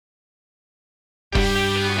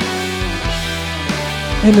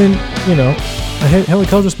And then, Helen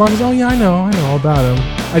Keller's response is, oh yeah, I know all about him.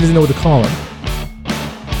 I just didn't know what to call him.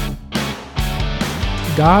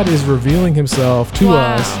 God is revealing himself to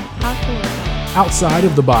us outside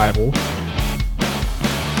of the Bible.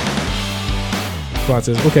 God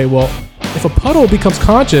says, okay, well, if a puddle becomes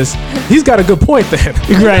conscious, he's got a good point then.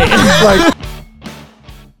 Right. Like,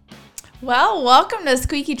 well, welcome to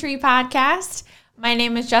Squeaky Tree Podcast. My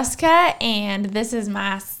name is Jessica, and this is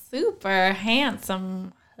my super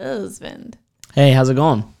handsome husband. Hey, how's it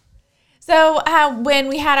going? So when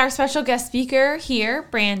we had our special guest speaker here,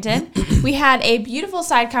 Brandon, we had a beautiful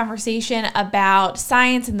side conversation about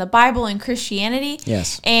science and the Bible and Christianity.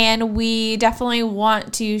 Yes. And we definitely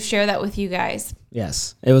want to share that with you guys.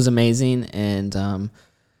 Yes, it was amazing, and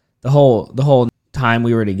the whole time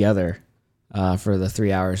we were together for the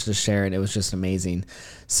 3 hours just sharing, it was just amazing.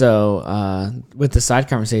 So with the side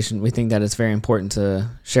conversation, we think that it's very important to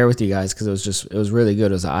share with you guys because it was really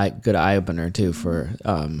good. It was a good eye opener too for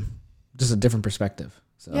just a different perspective.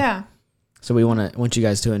 So yeah. So we want you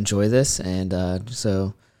guys to enjoy this, and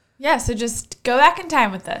so just go back in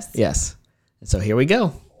time with us. Yes. So here we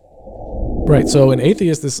go. right. So an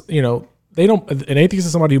atheist is, an atheist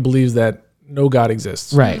is somebody who believes that no God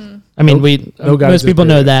exists. Right. Mm-hmm. I mean, most people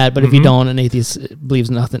know period. that, but if you don't, an atheist believes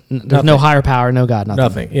nothing. There's no higher power, no God,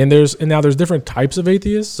 nothing. And now there's different types of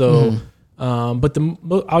atheists. So, but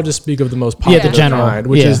I'll just speak of the most popular the general kind,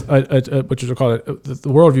 which is which is called the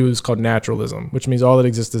worldview is called naturalism, which means all that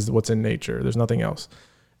exists is what's in nature. There's nothing else.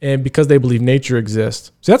 And because they believe nature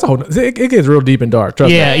exists, so that's a whole. It gets real deep and dark. Trust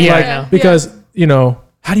me. Yeah. Because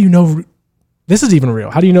how do you know this is even real?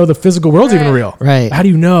 How do you know the physical world's even real? Right. How do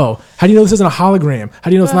you know? How do you know this isn't a hologram? How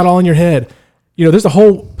do you know it's not all in your head? There's a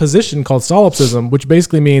whole position called solipsism, which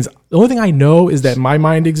basically means the only thing I know is that my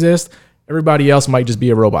mind exists. Everybody else might just be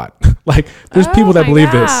a robot. Like there's people that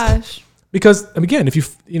believe this. Because again,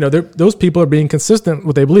 if those people are being consistent with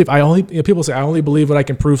what they believe. People say I only believe what I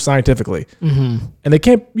can prove scientifically, and you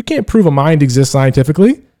can't prove a mind exists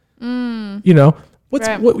scientifically.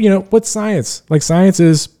 What's science? Like science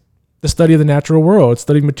is the study of the natural world. It's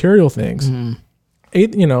studying material things.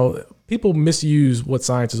 People misuse what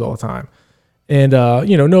science is all the time, and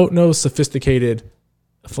no sophisticated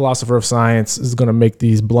philosopher of science is going to make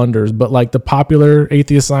these blunders. But like the popular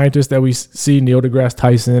atheist scientists that we see, Neil deGrasse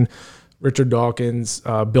Tyson, Richard Dawkins,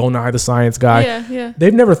 Bill Nye the Science Guy,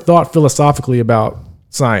 they've never thought philosophically about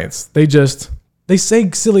science. They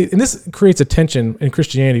say silly, and this creates a tension in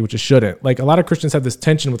Christianity, which it shouldn't. Like a lot of Christians have this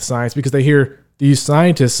tension with science because they hear these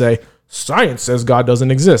scientists say, science says God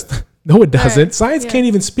doesn't exist. No, it doesn't. Right. Science can't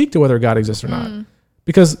even speak to whether God exists or not,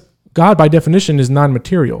 because God, by definition, is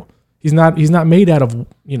non-material. He's not made out of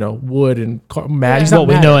wood and matter. He's not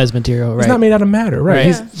what we know as material. Right. He's not made out of matter. Right.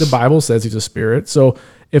 Yeah. The Bible says he's a spirit. So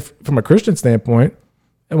if from a Christian standpoint,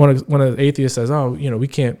 and when an atheist says, oh, we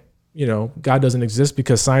can't, God doesn't exist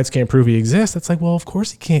because science can't prove he exists. That's like, well, of course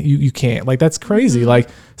he can't. You can't. Like that's crazy. Like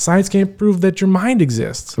science can't prove that your mind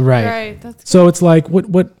exists. Right. That's so it's like,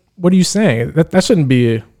 what are you saying? That shouldn't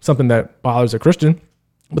be something that bothers a Christian.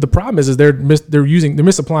 But the problem is they're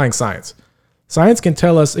misapplying science. Science can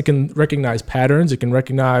tell us, it can recognize patterns. It can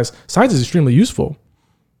recognize, science is extremely useful.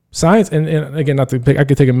 Science, and again, I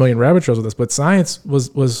could take a million rabbit trails with this, but science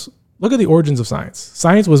was look at the origins of science.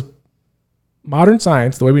 Science was, modern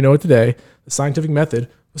science, the way we know it today, the scientific method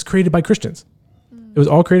was created by Christians. It was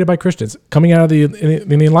all created by Christians coming out of the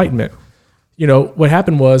Enlightenment. What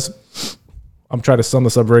happened was, I'm trying to sum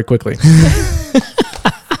this up very quickly.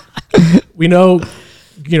 We know,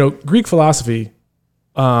 Greek philosophy,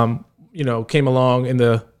 came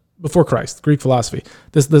along before Christ, Greek philosophy,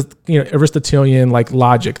 this Aristotelian like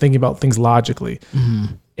logic, thinking about things logically,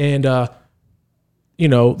 and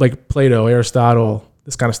like Plato, Aristotle,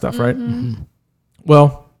 this kind of stuff, right?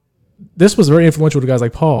 Well, this was very influential to guys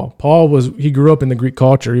like Paul. He grew up in the Greek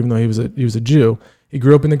culture, even though he was a Jew. He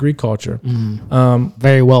grew up in the Greek culture.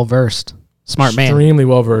 Very well versed, smart man, extremely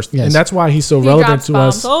well versed, and that's why he's so relevant to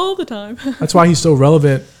us all the time. That's why he's so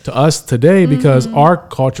relevant to us today, because our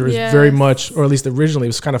culture is very much, or at least originally,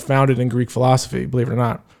 was kind of founded in Greek philosophy, believe it or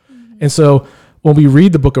not. And so when we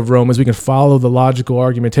read the book of Romans, we can follow the logical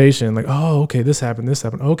argumentation, like, oh, okay, this happened.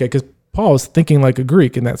 Okay, because Paul was thinking like a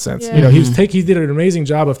Greek in that sense. He did an amazing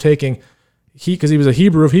job of taking, because he was a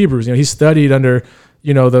Hebrew of Hebrews. He studied under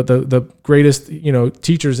the greatest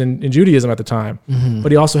teachers in Judaism at the time,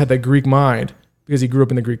 but he also had that Greek mind because he grew up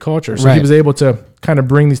in the Greek culture. So he was able to kind of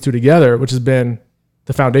bring these two together, which has been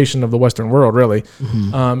the foundation of the Western world, really.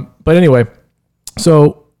 But anyway,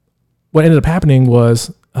 so what ended up happening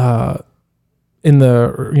was in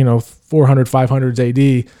the 400, 500s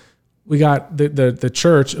AD, we got the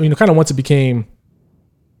church, kind of once it became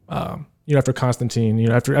after Constantine,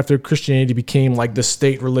 after Christianity became like the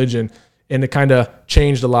state religion, and it kind of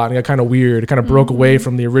changed a lot and got kind of weird. It kind of broke away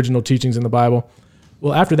from the original teachings in the Bible.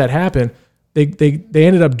 Well, after that happened, they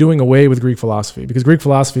ended up doing away with Greek philosophy because Greek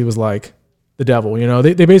philosophy was like the devil.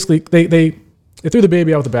 They basically they threw the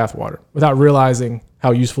baby out with the bathwater without realizing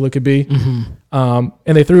how useful it could be, and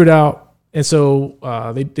they threw it out, and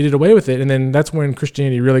so they did away with it, and then that's when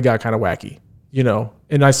Christianity really got kind of wacky.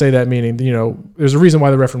 And I say that meaning, there's a reason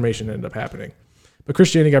why the Reformation ended up happening. But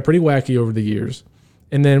Christianity got pretty wacky over the years.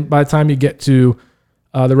 And then by the time you get to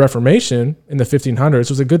the Reformation in the 1500s, it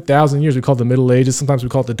was a good 1,000 years. We call it the Middle Ages. Sometimes we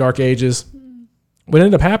call it the Dark Ages. What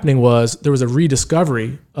ended up happening was there was a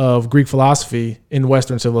rediscovery of Greek philosophy in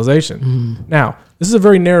Western civilization. Now, this is a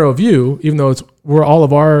very narrow view, even though it's where all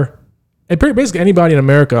of our, and basically anybody in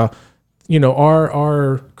America,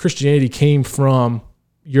 our Christianity came from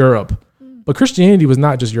Europe. But Christianity was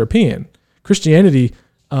not just European. Christianity,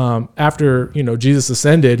 after Jesus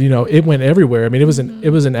ascended, it went everywhere. I mean, it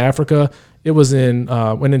was in Africa, it was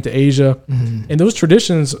went into Asia, and those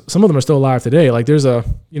traditions, some of them are still alive today. Like there's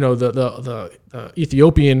the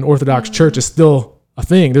Ethiopian Orthodox Church is still a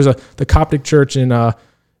thing. There's the Coptic Church in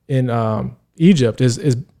Egypt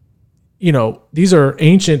is these are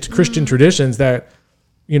ancient Christian traditions that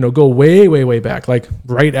go way back, like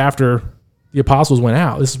right after the apostles went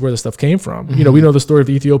out. This is where the stuff came from. We know the story of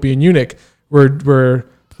the Ethiopian eunuch where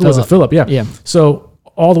who was it? Philip. Yeah. So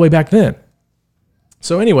all the way back then.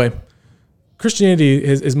 So anyway, Christianity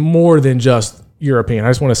is more than just European. I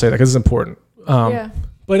just want to say that because it's important. But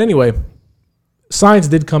anyway, modern science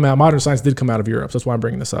did come out of Europe. So that's why I'm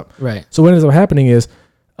bringing this up. Right. So what ends up happening is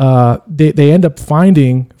they end up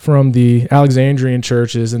finding from the Alexandrian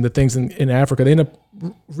churches and the things in Africa, they end up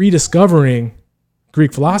rediscovering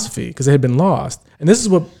Greek philosophy because it had been lost. And this is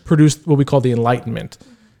what produced what we call the Enlightenment.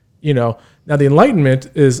 Now the Enlightenment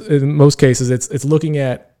is, in most cases, it's looking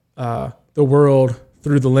at the world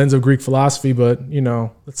through the lens of Greek philosophy, but,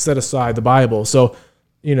 let's set aside the Bible. So,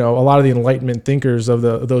 a lot of the Enlightenment thinkers of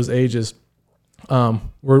those ages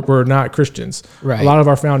were not Christians. Right. A lot of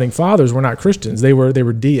our founding fathers were not Christians. They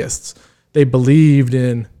were deists. They believed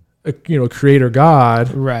in a creator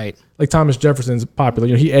God. Right. Like Thomas Jefferson's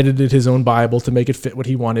popular. He edited his own Bible to make it fit what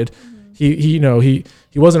he wanted. He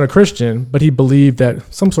wasn't a Christian, but he believed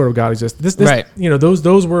that some sort of God existed. Right.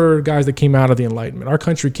 Those were guys that came out of the Enlightenment. Our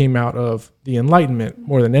country came out of the Enlightenment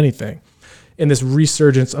more than anything, in this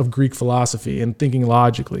resurgence of Greek philosophy and thinking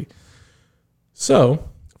logically. So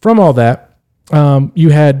from all that, you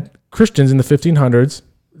had Christians in the 1500s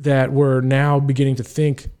that were now beginning to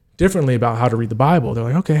think differently about how to read the Bible. They're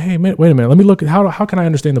like, okay, hey, wait a minute, let me look at how can I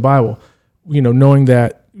understand the Bible? Knowing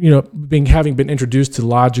that, having been introduced to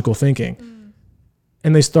logical thinking.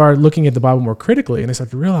 And they start looking at the Bible more critically, and they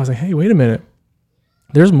start to realize, like, hey, wait a minute,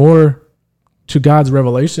 there's more to God's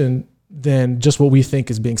revelation than just what we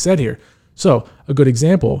think is being said here. So a good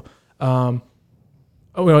example,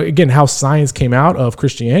 again, how science came out of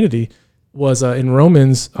Christianity was in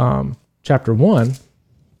Romans chapter 1.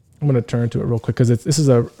 I'm going to turn to it real quick because this is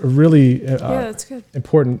a really that's good.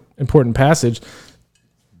 important passage.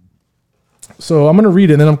 So I'm going to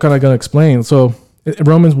read it and then I'm kind of going to explain. So in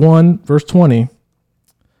Romans 1 verse 20,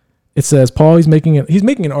 it says Paul he's making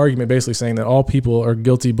an argument basically saying that all people are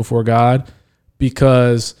guilty before God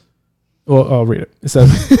because I'll read it. It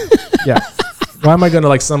says yeah. Why am I going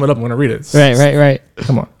to sum it up? I'm going to read it. Right.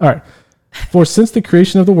 Come on. All right. For since the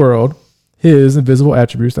creation of the world, his invisible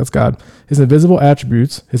attributes, that's God, his invisible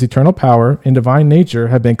attributes, his eternal power and divine nature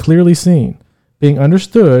have been clearly seen, being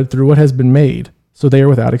understood through what has been made, so they are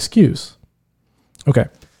without excuse. Okay.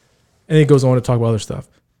 And he goes on to talk about other stuff.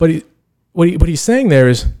 But what he's saying there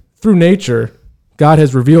is, through nature, God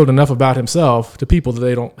has revealed enough about himself to people that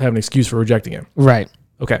they don't have an excuse for rejecting him. Right.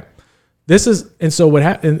 Okay. So what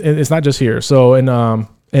happened, and it's not just here. So in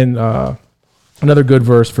another good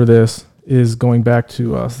verse for this is going back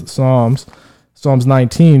to Psalms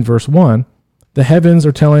 19, verse 1. The heavens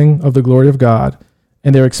are telling of the glory of God,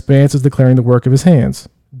 and their expanse is declaring the work of his hands.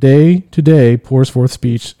 Day to day pours forth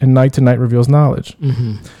speech, and night to night reveals knowledge.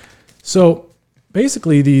 Mm-hmm. So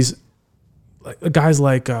basically these guys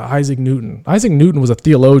like Isaac Newton. Isaac Newton was a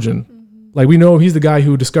theologian. Mm-hmm. We know he's the guy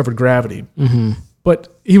who discovered gravity. Mm-hmm.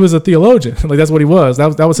 But he was a theologian. That's what he was.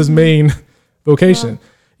 That was his main vocation.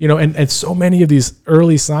 Yeah. And so many of these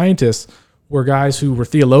early scientists were guys who were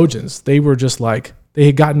theologians. They were just they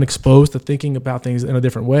had gotten exposed to thinking about things in a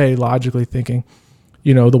different way, logically thinking,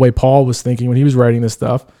 the way Paul was thinking when he was writing this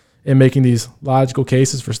stuff and making these logical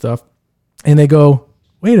cases for stuff. And they go,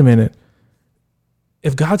 wait a minute.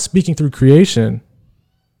 If God's speaking through creation,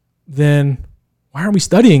 then why aren't we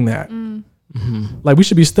studying that? Like we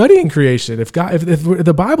should be studying creation. If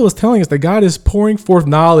the Bible is telling us that God is pouring forth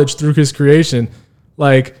knowledge through his creation,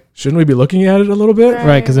 like, shouldn't we be looking at it a little bit?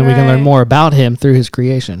 Right, because then we can learn more about him through his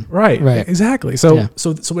creation. Right. Exactly. So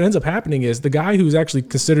what ends up happening is the guy who's actually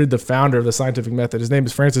considered the founder of the scientific method, his name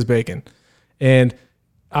is Francis Bacon. And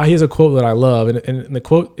he has a quote that I love. And the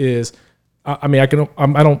quote is, I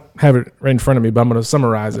don't have it right in front of me, but I'm going to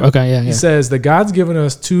summarize it. Okay, yeah. He says that God's given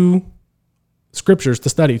us 2 scriptures to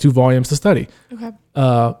study, 2 volumes to study.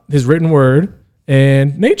 Okay. His written word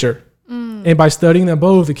and nature. And by studying them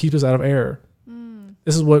both, it keeps us out of error.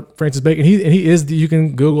 This is what Francis Bacon, he is, you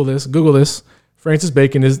can Google this. Francis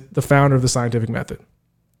Bacon is the founder of the scientific method.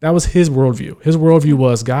 That was his worldview. His worldview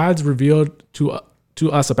was God's revealed to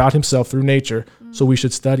us about himself through nature, so we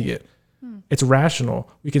should study it. It's rational.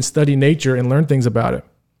 We can study nature and learn things about it.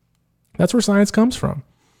 That's where science comes from.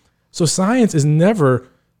 So science is never,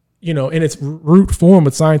 in its root form,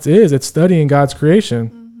 what science is, it's studying God's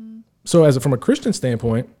creation. So from a Christian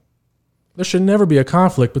standpoint, there should never be a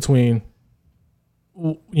conflict between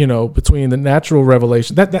the natural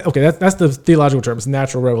revelation. That's the theological term. It's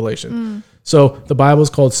natural revelation. So the Bible is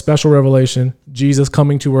called special revelation. Jesus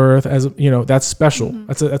coming to earth as that's special.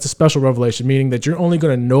 That's a special revelation, meaning that you're only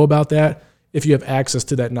going to know about that if you have access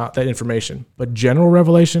to that information. But general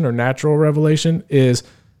revelation or natural revelation is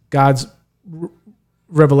God's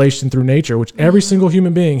revelation through nature, which every single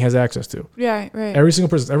human being has access to. Yeah, right. Every single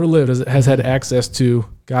person that's ever lived has had access to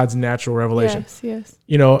God's natural revelation. Yes.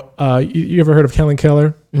 You ever heard of Helen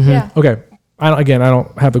Keller? Yeah. Okay. I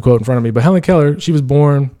don't have the quote in front of me, but Helen Keller, she was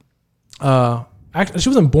born, she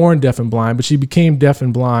wasn't born deaf and blind, but she became deaf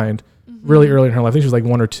and blind really early in her life. I think she was like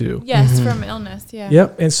 1 or 2. Yes, from illness. Yeah.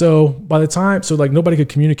 Yep. And so by the time, nobody could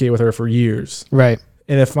communicate with her for years. Right.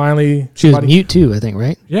 And then finally, she was mute too, I think,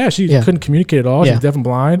 right? Yeah, she couldn't communicate at all. She was deaf and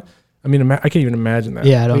blind. I mean, I can't even imagine that.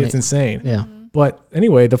 Yeah, it's insane. Yeah. But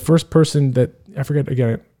anyway, the first person that I forget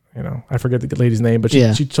the lady's name, but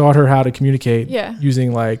she taught her how to communicate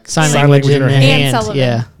using like sign language in her hand. Anne Sullivan.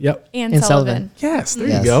 Yeah. Yep. Anne Sullivan. Yes,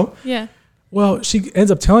 there you go. Yeah. Well, she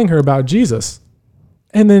ends up telling her about Jesus,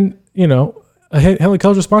 and then Helen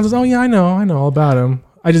Keller's response is, "Oh yeah, I know all about him.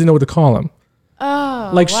 I just didn't know what to call him." Oh,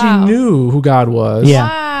 like she knew who God was. Yeah.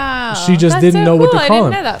 Wow. She just didn't know what to call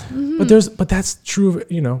him. I didn't know that. But that's true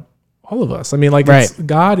of, all of us. I mean,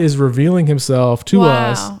 God is revealing himself to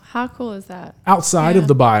us. Wow. How cool is that? Outside of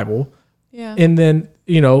the Bible. Yeah. And then,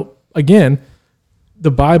 again,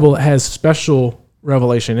 the Bible has special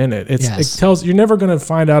revelation in it. It tells you're never going to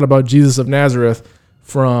find out about Jesus of Nazareth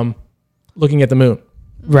from looking at the moon.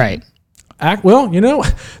 Right. I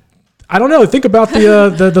don't know. Think about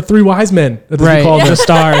the 3 wise men. That we call them. The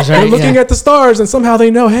stars, right? They're looking at the stars, and somehow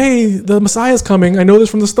they know, hey, the Messiah's coming. I know this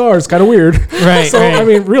from the stars. It's kind of weird. Right. I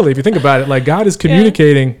mean, really, if you think about it, like God is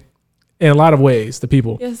communicating in a lot of ways to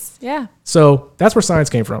people. Yes. Yeah. So that's where science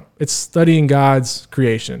came from. It's studying God's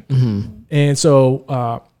creation. And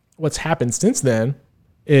so what's happened since then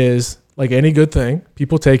is, like any good thing,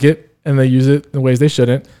 people take it and they use it in ways they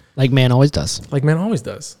shouldn't. Like man always does.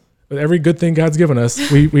 With every good thing God's given us,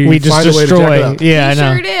 we just find a way to jack it up. Yeah, I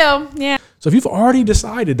know. Sure do. Yeah. So if you've already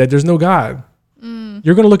decided that there's no God,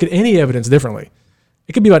 you're going to look at any evidence differently.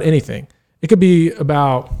 It could be about anything. It could be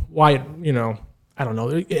about why, I don't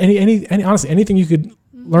know, honestly, anything you could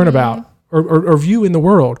learn about or view in the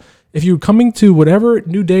world. If you're coming to whatever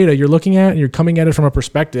new data you're looking at and you're coming at it from a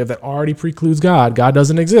perspective that already precludes God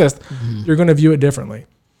doesn't exist, you're going to view it differently.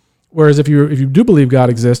 Whereas if you do believe God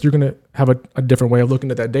exists, you're going to have a different way of looking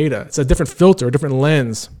at that data. It's a different filter, a different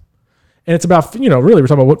lens. And it's about, really we're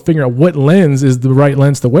talking about figuring out what lens is the right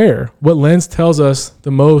lens to wear. What lens tells us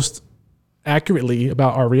the most accurately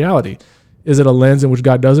about our reality? Is it a lens in which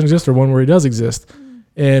God doesn't exist or one where he does exist?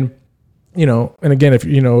 And, and again, if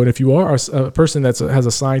you are a person that has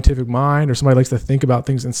a scientific mind or somebody likes to think about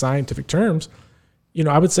things in scientific terms,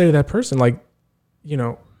 I would say to that person,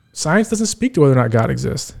 science doesn't speak to whether or not God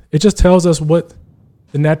exists. It just tells us what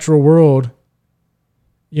the natural world,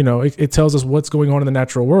 it tells us what's going on in the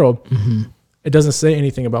natural world. It doesn't say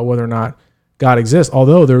anything about whether or not God exists,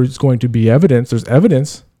 although there's going to be evidence. There's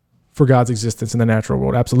evidence for God's existence in the natural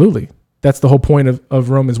world. Absolutely. That's the whole point of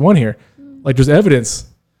Romans 1 here. Like there's evidence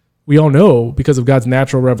we all know because of God's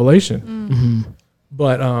natural revelation.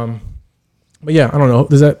 But yeah, I don't know.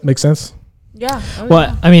 Does that make sense? Yeah.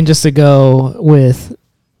 Well, I mean, just to go with,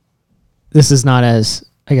 this is not as,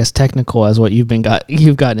 I guess, technical as what you've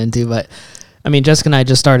gotten into, but I mean, Jessica and I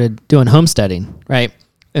just started doing homesteading, right?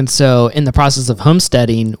 And so in the process of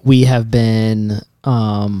homesteading, we have been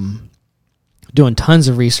doing tons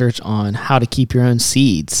of research on how to keep your own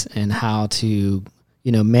seeds and how to,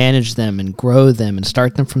 manage them and grow them and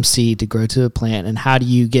start them from seed to grow to a plant? And how do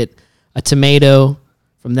you get a tomato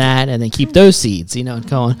from that and then keep those seeds, and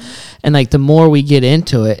going? And like the more we get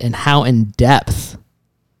into it and how in depth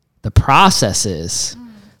the process is,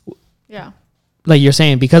 Yeah. like you're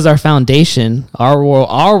saying, because our foundation, our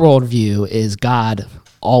worldview is God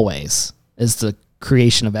always, is the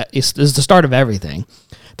creation of it, is the start of everything.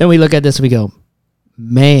 Then we look at this and we go,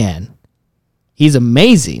 man, he's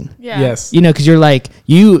amazing. Yeah. Yes. Because you're like,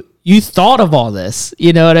 you thought of all this,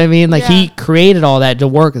 you know what I mean? Like he created all that to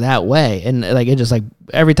work that way. And like, it just like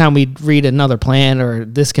every time we read another plan or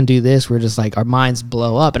this can do this, we're just like, our minds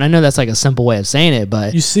blow up. And I know that's like a simple way of saying it,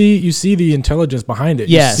 but You see the intelligence behind it.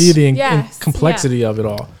 Yes. You see the Yes. complexity of it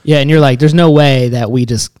all. yeah. And you're like, there's no way that we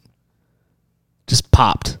just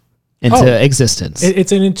popped into Oh. existence.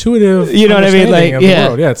 It's an intuitive, You know what I mean? understanding Like, of the yeah.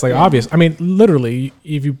 world. Yeah, it's like obvious. I mean, literally,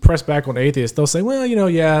 if you press back on atheists, they'll say, "Well,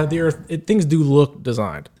 the Earth, things do look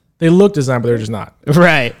designed. They look designed, but they're just not.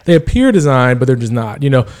 right. They appear designed, but they're just not."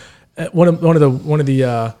 One of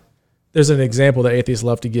the there's an example that atheists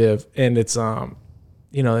love to give, and it's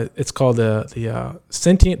it's called the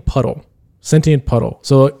sentient puddle. Sentient puddle.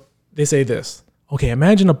 So they say this. Okay,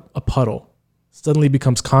 imagine a puddle suddenly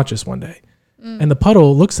becomes conscious one day. And the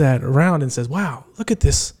puddle looks around and says, "Wow, look at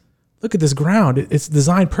this ground. It's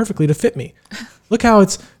designed perfectly to fit me. Look how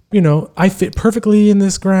it's, I fit perfectly in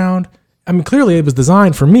this ground. I mean, clearly it was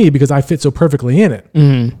designed for me because I fit so perfectly in it."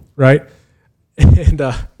 Mm-hmm. Right? And,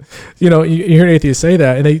 you hear atheists say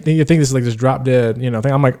that, and they think this is like this drop dead, thing.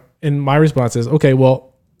 I'm like, and my response is, okay, well,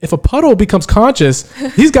 if a puddle becomes conscious,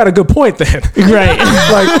 he's got a good point then. Right.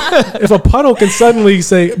 Like if a puddle can suddenly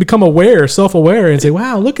become aware, self-aware, and say,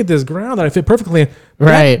 "Wow, look at this ground that I fit perfectly in."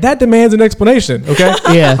 Right. That demands an explanation. Okay.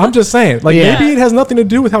 Yeah. I'm just saying, like Yeah. maybe it has nothing to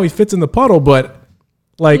do with how he fits in the puddle, but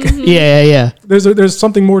like Yeah. there's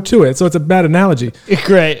something more to it. So it's a bad analogy,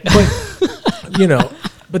 Great.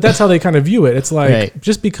 but that's how they kind of view it. It's like, Right.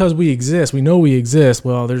 just because we exist, we know we exist.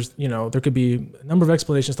 Well, there's, there could be a number of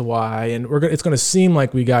explanations to why, and it's going to seem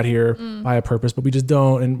like we got here by a purpose, but we just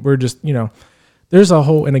don't. And we're just, there's a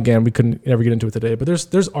whole, and again, we couldn't ever get into it today, but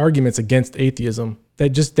there's arguments against atheism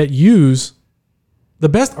that use the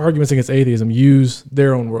best arguments against atheism, use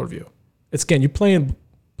their own worldview. It's, again, you playing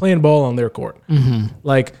ball on their court.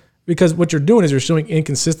 Like, because what you're doing is you're showing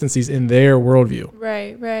inconsistencies in their worldview.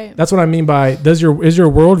 Right. That's what I mean by is your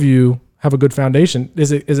worldview have a good foundation?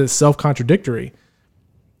 Is it self-contradictory,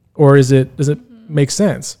 or does it make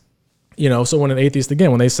sense? So when an atheist,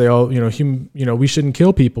 again, when they say, "Oh, we shouldn't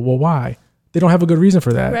kill people," well, why? They don't have a good reason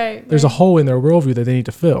for that. Right. There's a hole in their worldview that they need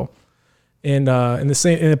to fill, and the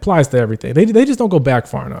same, it applies to everything. They just don't go back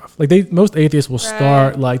far enough. Like most atheists will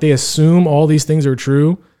start like they assume all these things are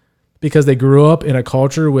true, because they grew up in a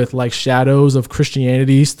culture with like shadows of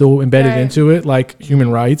Christianity still embedded into it, like human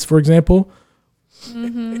rights, for example.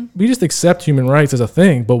 We just accept human rights as a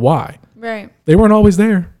thing, but why? Right. They weren't always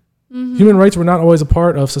there. Human rights were not always a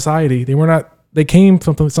part of society. They came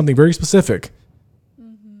from something very specific.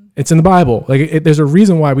 It's in the Bible. Like there's a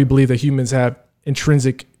reason why we believe that humans have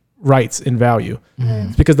intrinsic rights and value.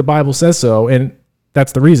 It's because the Bible says so, and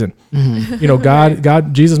that's the reason.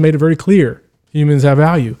 God, Jesus made it very clear. Humans have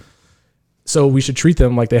value. So we should treat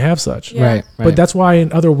them like they have such. Yeah. Right. But that's why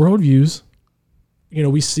in other worldviews,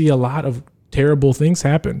 we see a lot of terrible things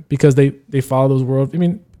happen because they follow those world. I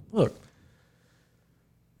mean, look,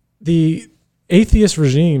 the atheist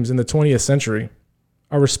regimes in the 20th century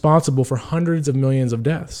are responsible for hundreds of millions of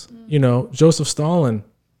deaths. Joseph Stalin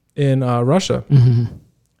in Russia,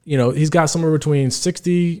 he's got somewhere between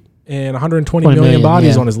 60 and 120 million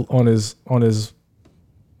bodies on his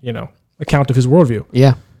account of his worldview.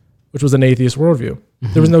 Yeah. Which was an atheist worldview.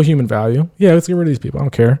 There was no human value. Yeah, let's get rid of these people. I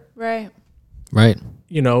don't care. Right.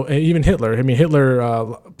 And even Hitler. I mean, Hitler,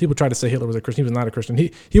 people try to say Hitler was a Christian. He was not a Christian.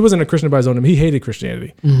 He wasn't a Christian by his own. He hated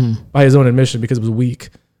Christianity by his own admission because it was weak.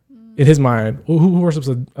 In his mind, who worships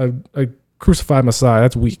a crucified Messiah?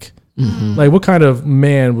 That's weak. Like, what kind of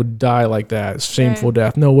man would die like that? Shameful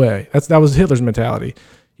death? No way. That was Hitler's mentality.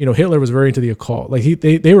 Hitler was very into the occult. Like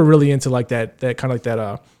they were really into like that kind of like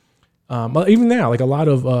that. Even now, like a lot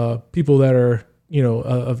of people that are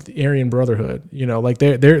of the Aryan Brotherhood, like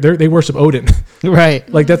they worship Odin, Right.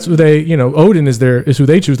 like that's who they Odin is who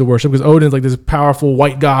they choose to worship, because Odin's like this powerful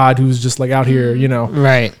white god who's just like out here,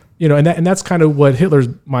 Right. and that's kind of what Hitler's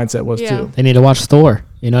mindset was too. They need to watch Thor.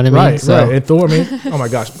 You know what I mean? Right. And Thor, I mean, oh my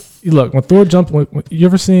gosh, look, when Thor jumped, you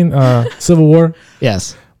ever seen Civil War?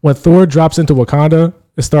 Yes. When Thor drops into Wakanda,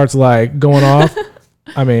 it starts like going off.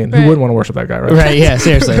 I mean, who wouldn't want to worship that guy, right? Right. Yeah.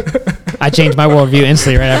 Seriously. I changed my worldview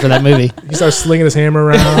instantly right after that movie. He starts slinging his hammer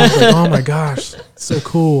around. It's like, oh my gosh, so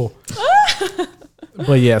cool.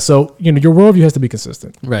 But yeah, so your worldview has to be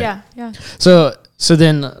consistent. Right. Yeah. So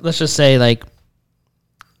then let's just say, like,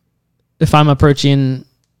 if I'm approaching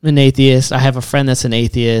an atheist, I have a friend that's an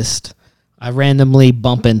atheist, I randomly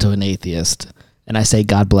bump into an atheist and I say,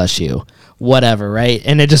 God bless you, whatever, right?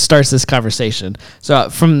 And it just starts this conversation. So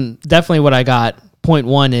from definitely what I got, point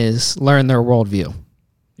one is learn their worldview. When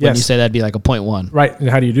Yes. you say that'd be like a point one. Right. And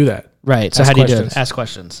how do you do that? Right. So Ask how do you do questions. it? Ask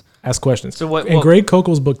questions. Ask questions. So what- in what- Greg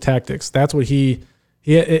Koukl's book Tactics, that's what he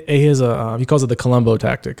has he calls it the Columbo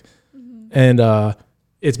tactic, and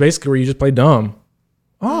it's basically where you just play dumb.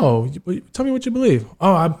 Oh, tell me what you believe.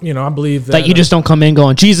 Oh, I believe that. Like you just don't come in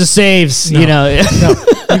going, Jesus saves, No. No,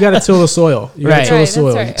 you got to till the soil. You got Right. to till Right, the soil.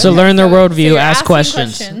 that's right. So learn their So worldview, you're ask asking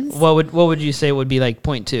questions. questions. What would you say would be like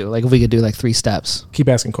point two? Like if we could do like 3 steps. Keep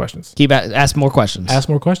asking questions. Ask more questions. Ask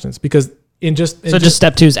more questions because just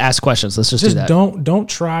step 2 is ask questions. Let's just do that. don't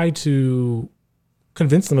try to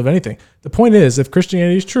convince them of anything. The point is, if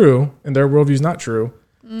Christianity is true and their worldview is not true,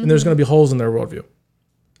 then there's going to be holes in their worldview.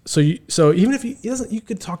 So even if you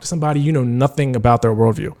could talk to somebody you know nothing about their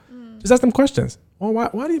worldview, just ask them questions. Well,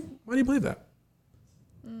 why do you believe that?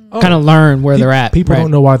 Kind of learn where they're at. People Right.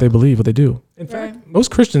 don't know why they believe what they do. In fact,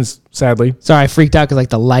 most Christians, sadly, Sorry, I freaked out because like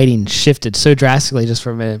the lighting shifted so drastically just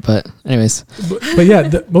for a minute. But anyways, but yeah,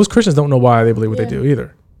 most Christians don't know why they believe what they do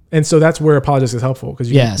either. And so that's where apologetics is helpful because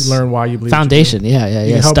you Yes. can learn why you believe. what you foundation. do. Yeah.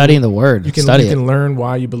 can help Studying the word. You can Study you it. can learn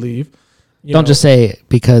why you believe. Don't just say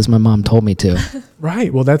because my mom told me to.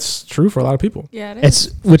 Right. Well, that's true for a lot of people. Yeah, it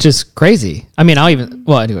is. Which is crazy. I mean, anyway,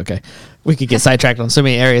 okay. We could get sidetracked on so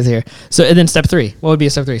many areas here. So, and then step 3. What would be a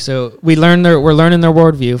step 3? So we're learning their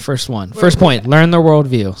worldview. First point, learn their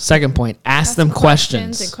worldview. Second point, ask them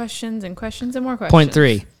questions. and questions and questions and more questions. Point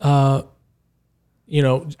 3. I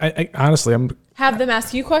honestly, Have them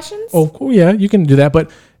ask you questions. oh, cool, yeah, you can do that.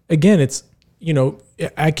 But again, it's,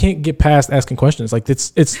 I can't get past asking questions. Like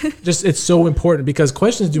it's so important because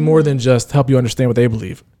questions do more than just help you understand what they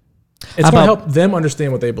believe. It's going to help them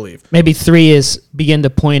understand what they believe. Maybe 3 is begin to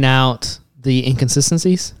point out the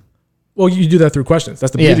inconsistencies. Well, you do that through questions.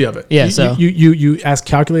 That's the beauty of it. Yeah. You ask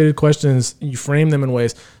calculated questions. You frame them in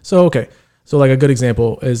ways. So like a good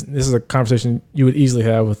example is this is a conversation you would easily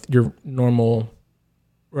have with your normal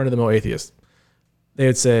run-of-the-mill atheist. They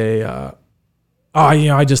would say,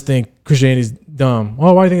 I just think Christianity's dumb.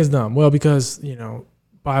 Well, why do you think it's dumb? Well, because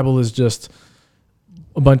Bible is just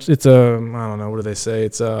a bunch. It's I don't know, what do they say?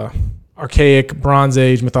 It's archaic Bronze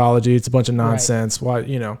Age mythology. It's a bunch of nonsense. Right.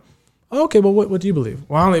 Why Okay, well, what do you believe?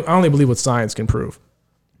 Well, I only believe what science can prove.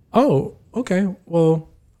 Oh, okay. Well,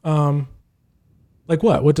 like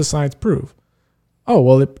what? What does science prove? Oh,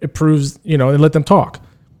 well, it proves, and let them talk.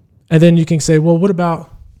 And then you can say, well, what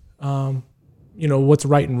about, what's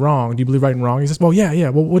right and wrong? Do you believe right and wrong? He says, well, yeah.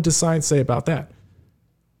 Well, what does science say about that?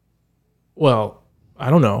 Well, I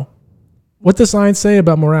don't know. What does science say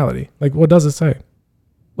about morality? Like, what does it say?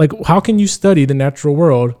 Like, how can you study the natural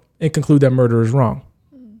world and conclude that murder is wrong?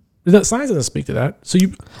 Science doesn't speak to that. So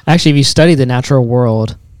Actually, if you study the natural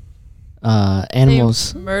world,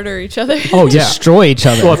 animals They murder each other. destroy each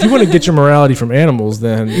other. Well, if you want to get your morality from animals,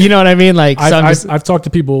 then you know what I mean? Like, I've talked to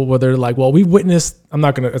people where they're like, well, we witnessed,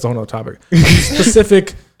 that's a whole other topic,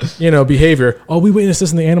 specific, behavior. Oh, we witnessed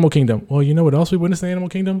this in the animal kingdom. Well, you know what else we witnessed in the animal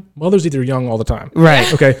kingdom? Mothers eat their young all the time.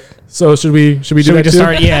 right. Okay. So should we do Should that we just too?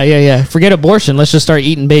 start? Yeah. Forget abortion. Let's just start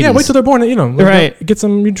eating babies. Yeah, wait till they're born, Right. get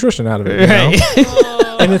some nutrition out of it. Right.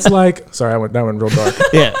 And it's like, sorry, that went real dark.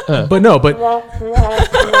 Yeah. But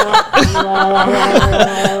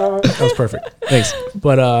that was perfect. Thanks.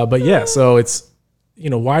 But yeah, so it's,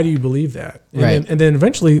 why do you believe that? And Right. then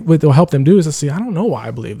eventually what they'll help them do is to see, I don't know why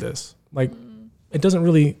I believe this. Like, it doesn't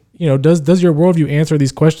really, does your worldview answer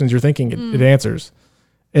these questions you're thinking it answers?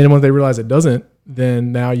 And when they realize it doesn't,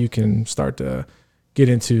 then now you can start to get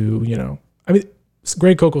into,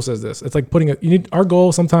 Greg Koukl says this. It's like our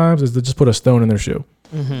goal sometimes is to just put a stone in their shoe.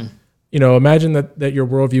 Mm-hmm. Imagine that your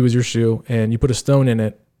worldview is your shoe and you put a stone in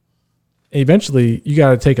it. And eventually you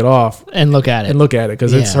got to take it off And look at it.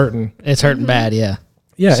 because it's hurting. It's hurting bad. Yeah.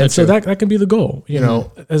 Yeah. So and so true. that can be the goal,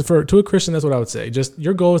 as to a Christian, that's what I would say. Just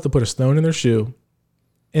your goal is to put a stone in their shoe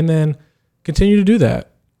and then continue to do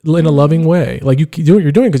that in a loving way. Like you do what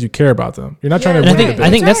you're doing because you care about them. You're not trying to And win the I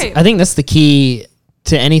think That's right. I think that's the key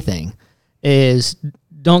to anything is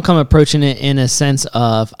don't come approaching it in a sense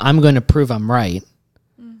of I'm going to prove I'm right,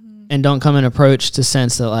 and don't come and approach to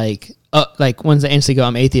sense that like once they instantly go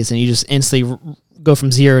I'm atheist and you just instantly go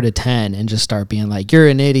from 0 to 10 and just start being like you're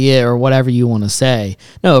an idiot or whatever you want to say.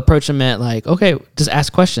 No, approach them at like okay, just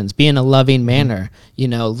ask questions, be in a loving manner,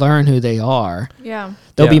 learn who they are. Yeah.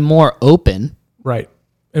 They'll Yeah. be more open. Right.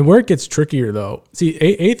 And where it gets trickier though, see,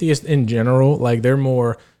 atheists in general, like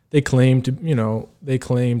they claim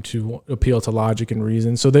to appeal to logic and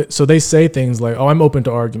reason. So they say things like, "Oh, I'm open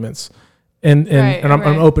to arguments, and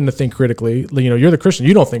I'm open to think critically." You're the Christian,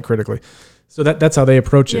 you don't think critically, so that's how they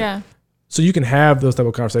approach it. Yeah. So you can have those type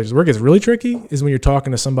of conversations. Where it gets really tricky is when you're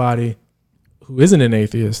talking to somebody who isn't an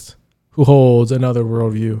atheist, who holds another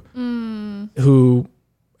worldview, who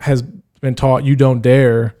has been taught you don't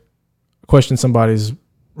dare question somebody's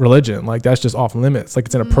religion. Like that's just off limits. Like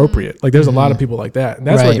it's inappropriate. Like there's a lot of people like that. And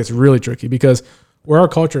that's where it gets really tricky, because where our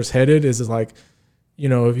culture is headed is like,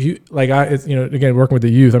 if you like, again, working with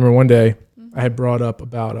the youth, I remember one day I had brought up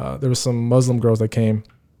about, there was some Muslim girls that came,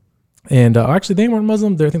 and actually they weren't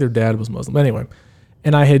Muslim. I think their dad was Muslim. Anyway.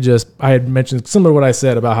 And I had mentioned similar to what I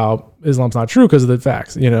said about how Islam's not true because of the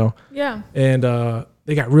facts, Yeah. And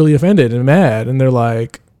they got really offended and mad, and they're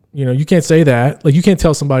like, you can't say that. Like you can't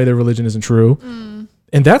tell somebody their religion isn't true.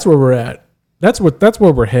 And that's where we're at. That's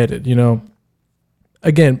where we're headed.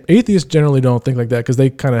 Again, atheists generally don't think like that because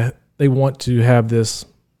they want to have this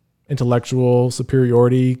intellectual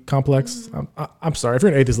superiority complex. I'm sorry if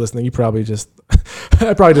you're an atheist listening, you probably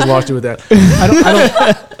I probably just lost you with that.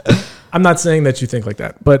 I'm not saying that you think like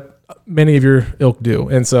that, but many of your ilk do,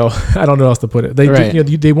 and so I don't know how else to put it.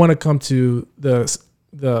 They want to come to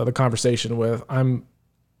the conversation with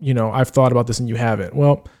I've thought about this and you haven't.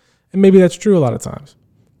 Well, and maybe that's true a lot of times,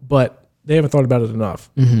 but they haven't thought about it enough.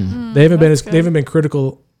 They haven't been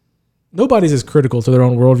critical. Nobody's as critical to their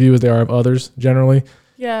own worldview as they are of others generally.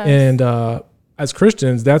 Yeah. And as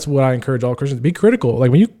Christians, that's what I encourage all Christians to be critical.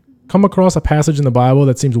 Like when you come across a passage in the Bible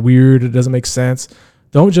that seems weird, it doesn't make sense,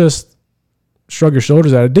 don't just shrug your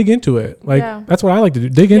shoulders at it. Dig into it. That's what I like to do.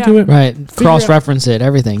 Dig into it. Right. Cross-reference it.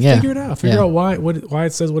 Everything. Yeah. Figure it out. Figure out why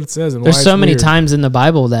it says what it says. And there's why so many times in the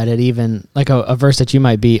Bible that it even, like a verse that you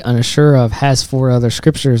might be unsure of has 4 other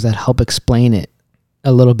scriptures that help explain it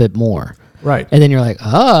a little bit more. Right. And then you're like,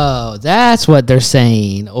 oh, that's what they're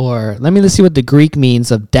saying. Or let's see what the Greek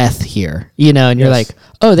means of death here. And you're like,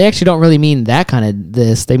 oh, they actually don't really mean that kind of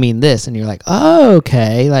this. They mean this. And you're like, oh,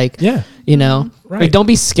 okay. Like, yeah. Right. Like, don't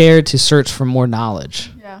be scared to search for more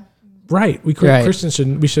knowledge. Yeah. Right. Christians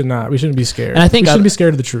shouldn't be scared. And I think we shouldn't be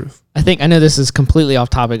scared of the truth. I know this is completely off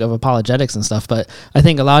topic of apologetics and stuff, but I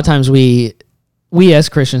think a lot of times we as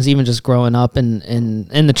Christians, even just growing up in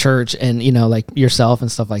the church and, like yourself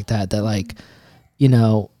and stuff like that, like,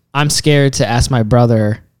 I'm scared to ask my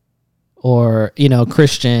brother or,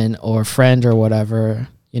 Christian or friend or whatever,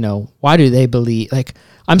 why do they believe, like,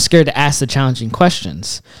 I'm scared to ask the challenging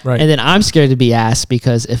questions. Right. And then I'm scared to be asked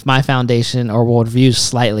because if my foundation or worldview is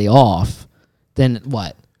slightly off, then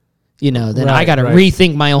what? Then I got to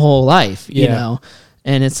rethink my whole life, you know?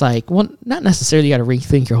 And it's like, well, not necessarily you got to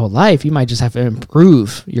rethink your whole life. You might just have to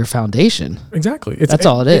improve your foundation. Exactly. That's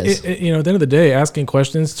all it is. At the end of the day, asking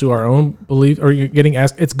questions to our own belief or you're getting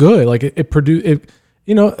asked, it's good. Like it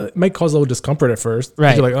might cause a little discomfort at first.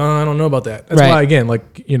 Right. You're like, oh, I don't know about that. That's why, again,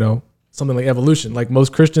 like, something like evolution, like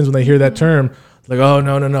most Christians, when they hear that term, like, oh,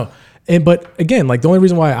 no. But again, like the only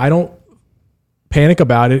reason why I don't panic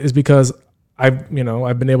about it is because I've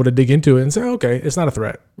been able to dig into it and say, okay, it's not a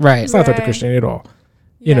threat. Right. It's not a threat to Christianity at all.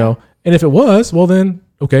 You know, and if it was, well then,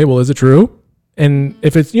 okay, well, is it true? And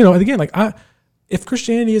if it's, again, like if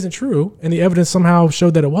Christianity isn't true and the evidence somehow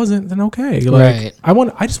showed that it wasn't, then okay. Like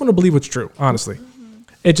I just want to believe what's true, honestly.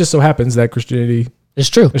 It just so happens that Christianity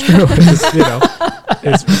is true. It's true.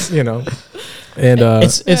 It's and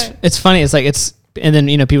it's funny. It's like and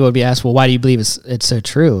then people would be asked, well, why do you believe it's so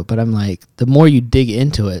true? But I'm like, the more you dig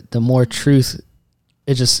into it, the more truth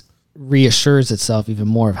it just reassures itself even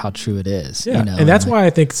more of how true it is. Yeah. And that's why I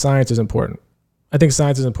think science is important. I think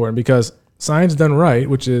science is important because science done right,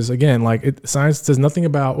 which is, again, like science says nothing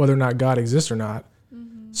about whether or not God exists or not.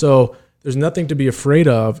 Mm-hmm. So there's nothing to be afraid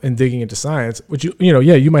of in digging into science, which,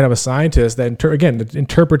 you might have a scientist that,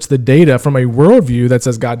 interprets the data from a worldview that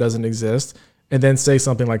says God doesn't exist and then say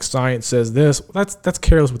something like science says this. That's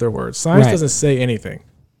careless with their words. Science doesn't say anything.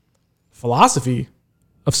 Philosophy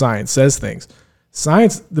of science says things.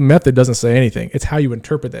 Science, the method doesn't say anything. It's how you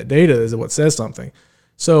interpret that data is what says something.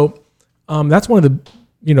 So that's one of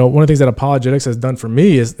the things that apologetics has done for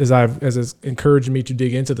me is it's encouraged me to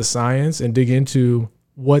dig into the science and dig into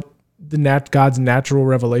what God's natural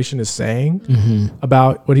revelation is saying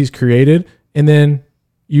about what He's created, and then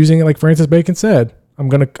using it like Francis Bacon said. I'm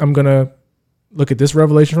gonna look at this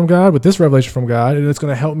revelation from God with this revelation from God, and it's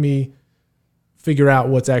gonna help me figure out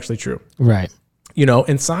what's actually true. Right.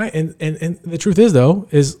 And science, and the truth is though,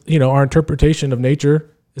 is, our interpretation of nature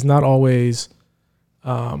is not always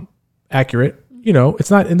accurate.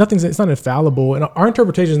 It's not infallible, and our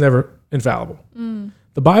interpretation is never infallible.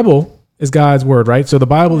 the Bible is God's word, right? So the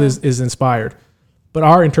Bible is inspired, but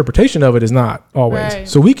our interpretation of it is not always. Right.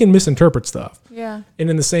 So we can misinterpret stuff. Yeah. And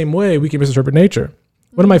in the same way, we can misinterpret nature.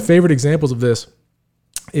 One of my favorite examples of this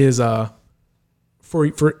is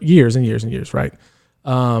for years and years and years, right?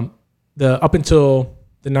 Up until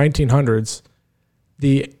the 1900s,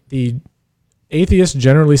 the atheists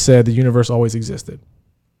generally said the universe always existed.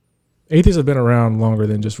 Atheists have been around longer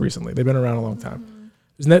than just recently. They've been around a long time.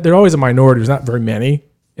 They're always a minority. There's not very many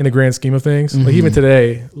in the grand scheme of things. Like even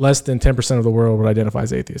today, less than 10% of the world would identify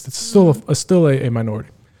as atheist. It's still a minority.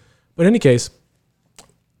 But in any case,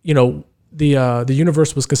 you know, the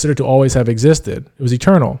universe was considered to always have existed. It was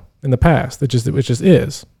eternal in the past. It just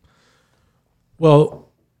is. Well,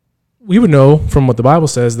 we would know from what the Bible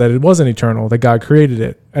says that it wasn't eternal, that God created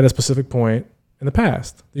it at a specific point in the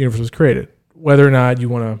past. The universe was created. Whether or not you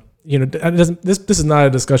want to, you know, this is not a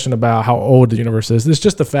discussion about how old the universe is. It's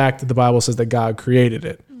just the fact that the Bible says that God created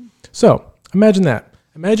it. So imagine that.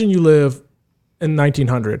 Imagine you live in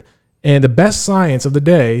 1900 and the best science of the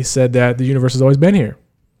day said that the universe has always been here.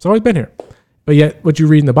 It's always been here. But yet what you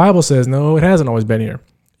read in the Bible says, no, it hasn't always been here.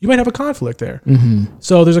 You might have a conflict there.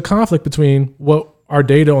 So there's a conflict between what our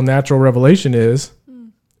data on natural revelation is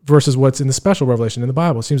versus what's in the special revelation in the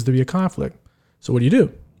Bible. It seems to be a conflict. So what do you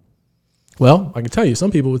do? Well, I can tell you, some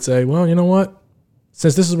people would say, well, you know what?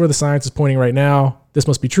 Since this is where the science is pointing right now, this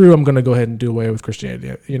must be true. I'm going to go ahead and do away with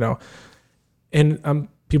Christianity, you know. And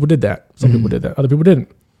people did that. Some people did that. Other people didn't.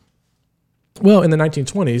 Well, in the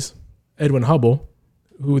 1920s, Edwin Hubble,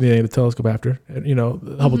 who they named the telescope after, you know,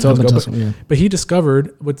 the Hubble telescope, but he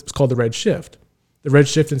discovered what's called the red shift. The red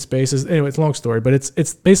shift in space is, anyway, it's a long story, but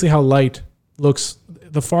it's basically how light looks,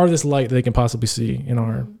 the farthest light that they can possibly see in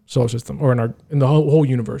our solar system or in the whole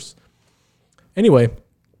universe. Anyway,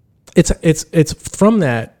 it's from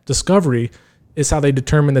that discovery is how they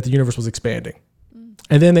determined that the universe was expanding.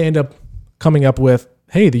 And then they end up coming up with,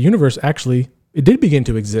 hey, the universe actually, it did begin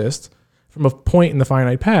to exist from a point in the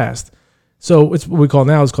finite past. So it's what we call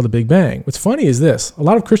now is called the Big Bang. What's funny is this. A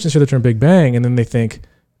lot of Christians hear the term Big Bang and then they think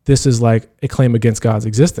this is like a claim against God's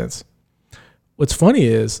existence. What's funny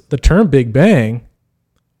is the term Big Bang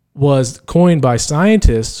was coined by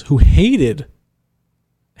scientists who hated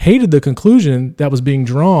the conclusion that was being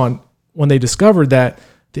drawn when they discovered that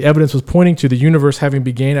the evidence was pointing to the universe having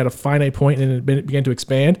began at a finite point and it began to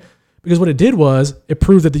expand. Because what it did was it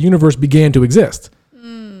proved that the universe began to exist.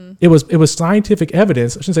 It was scientific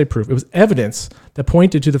evidence. I shouldn't say proof. It was evidence that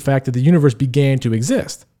pointed to the fact that the universe began to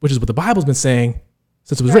exist, which is what the Bible's been saying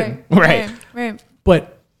since it was written. Right.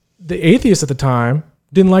 But the atheists at the time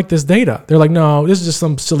didn't like this data. They're like, no, this is just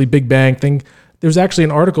some silly Big Bang thing. There's actually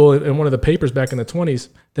an article in one of the papers back in the 20s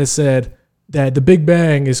that said that the Big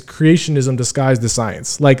Bang is creationism disguised as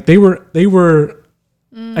science. Like they were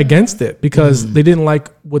against it because they didn't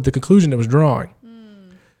like what the conclusion it was drawing.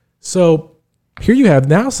 So here you have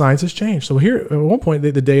now science has changed. So here at one point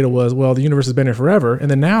the data was, well, the universe has been here forever. And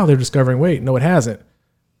then now they're discovering, wait, no, it hasn't.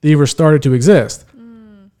 The universe started to exist.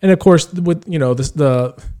 And of course, with, you know,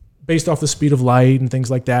 based off the speed of light and things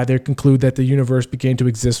like that, they conclude that the universe began to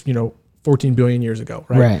exist, you know, 14 billion years ago,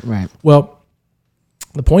 right? Right. Well,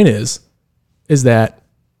 the point is that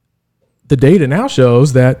the data now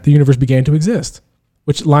shows that the universe began to exist,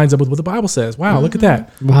 which lines up with what the Bible says. Wow, look at that.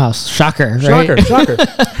 Wow, shocker, right? Shocker.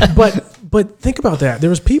 But think about that. There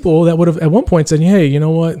was people that would have at one point said, hey, you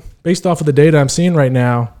know what? Based off of the data I'm seeing right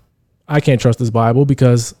now, I can't trust this Bible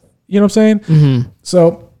because, you know what I'm saying?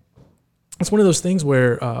 So it's one of those things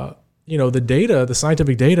where, you know, the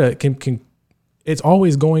scientific data can it's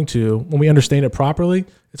always going to, when we understand it properly,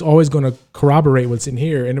 it's always going to corroborate what's in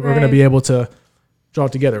here, and we're going to be able to draw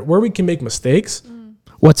it together. Where we can make mistakes.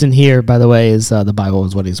 What's in here, by the way, is the Bible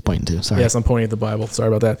is what he's pointing to. Sorry. Yes, I'm pointing at the Bible. Sorry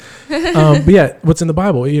about that. But yeah, what's in the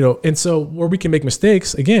Bible, you know, and so where we can make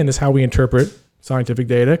mistakes, again, is how we interpret scientific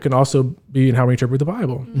data, can also be in how we interpret the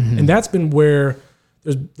Bible. And that's been where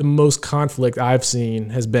there's the most conflict I've seen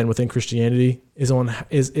has been within Christianity is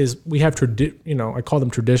we have I call them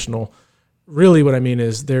traditional. Really what I mean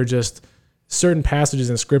is they're just certain passages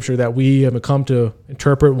in scripture that we have come to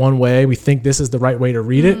interpret one way. We think this is the right way to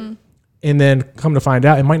read it. And then come to find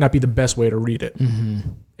out it might not be the best way to read it.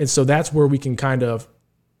 And so that's where we can kind of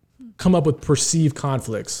come up with perceived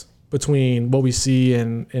conflicts between what we see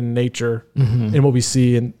in nature and what we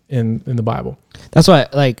see in the Bible. That's why,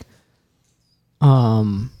 like, I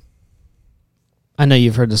know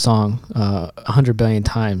you've heard the song 100 billion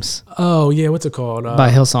times. Oh, yeah. What's it called?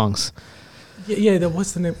 By Hillsongs. Yeah.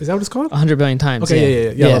 What's the name? Is that what it's called? 100 billion times.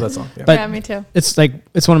 Okay. Yeah. I love that song. Yeah. But yeah, me too. It's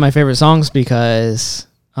one of my favorite songs because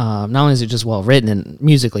not only is it just well written and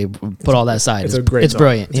musically, put all that aside, It's a great song.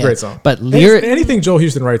 brilliant. It's a great song. But anything Joel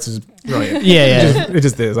Houston writes is brilliant. yeah. It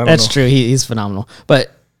just is. I don't That's know. true. He's phenomenal.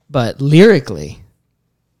 But lyrically,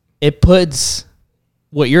 it puts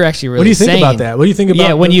what you're actually really What do you think saying, about that? What do you think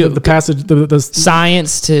about when the passage, the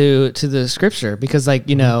science to the scripture? Because like,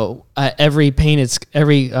 you know, every painted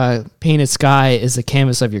sky is the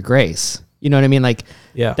canvas of your grace. You know what I mean? Like,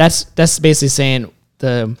 Yeah. that's basically saying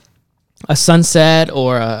a sunset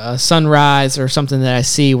or a sunrise or something that I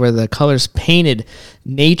see where the colors painted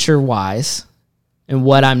nature wise and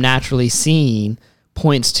what I'm naturally seeing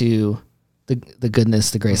points to the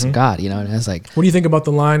goodness, the grace of God, you know? And it's like, What do you think about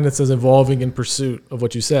the line that says evolving in pursuit of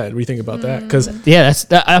what you said? What do you think about that? Because yeah,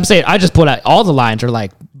 I'm saying, I just put out all the lines are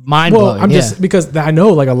like mind blowing. just because I know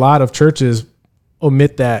like a lot of churches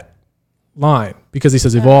omit that line because he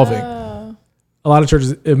says evolving. A lot of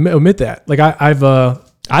churches omit that. Like I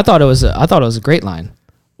thought it was a great line.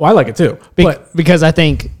 Well, I like it too, but because I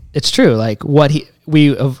think it's true. Like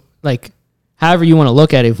however you want to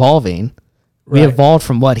look at evolving, we Right. evolved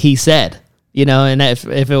from what he said, you know, and if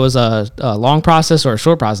it was a long process or a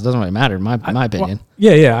short process, it doesn't really matter in my opinion.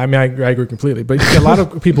 Yeah. I mean, I agree completely. But a lot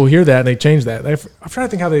of people hear that and they change that. I'm trying to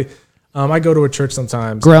think how they. I go to a church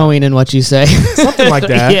sometimes. Growing in what you say. Something like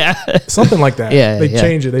that. Yeah. Something like that. Yeah, They yeah.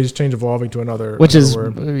 change it. They just change evolving to another. Which is,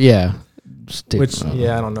 word. yeah. Which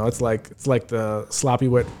I don't know. It's like the sloppy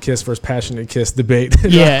wet kiss versus passionate kiss debate.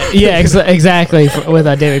 Exactly.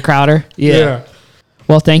 With David Crowder. Yeah.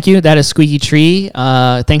 Well, thank you. That is Squeaky Tree.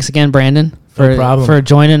 Thanks again, Brandon, for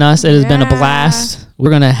joining us. It has been a blast. We're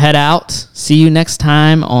going to head out. See you next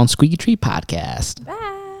time on Squeaky Tree Podcast.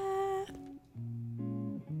 Bye.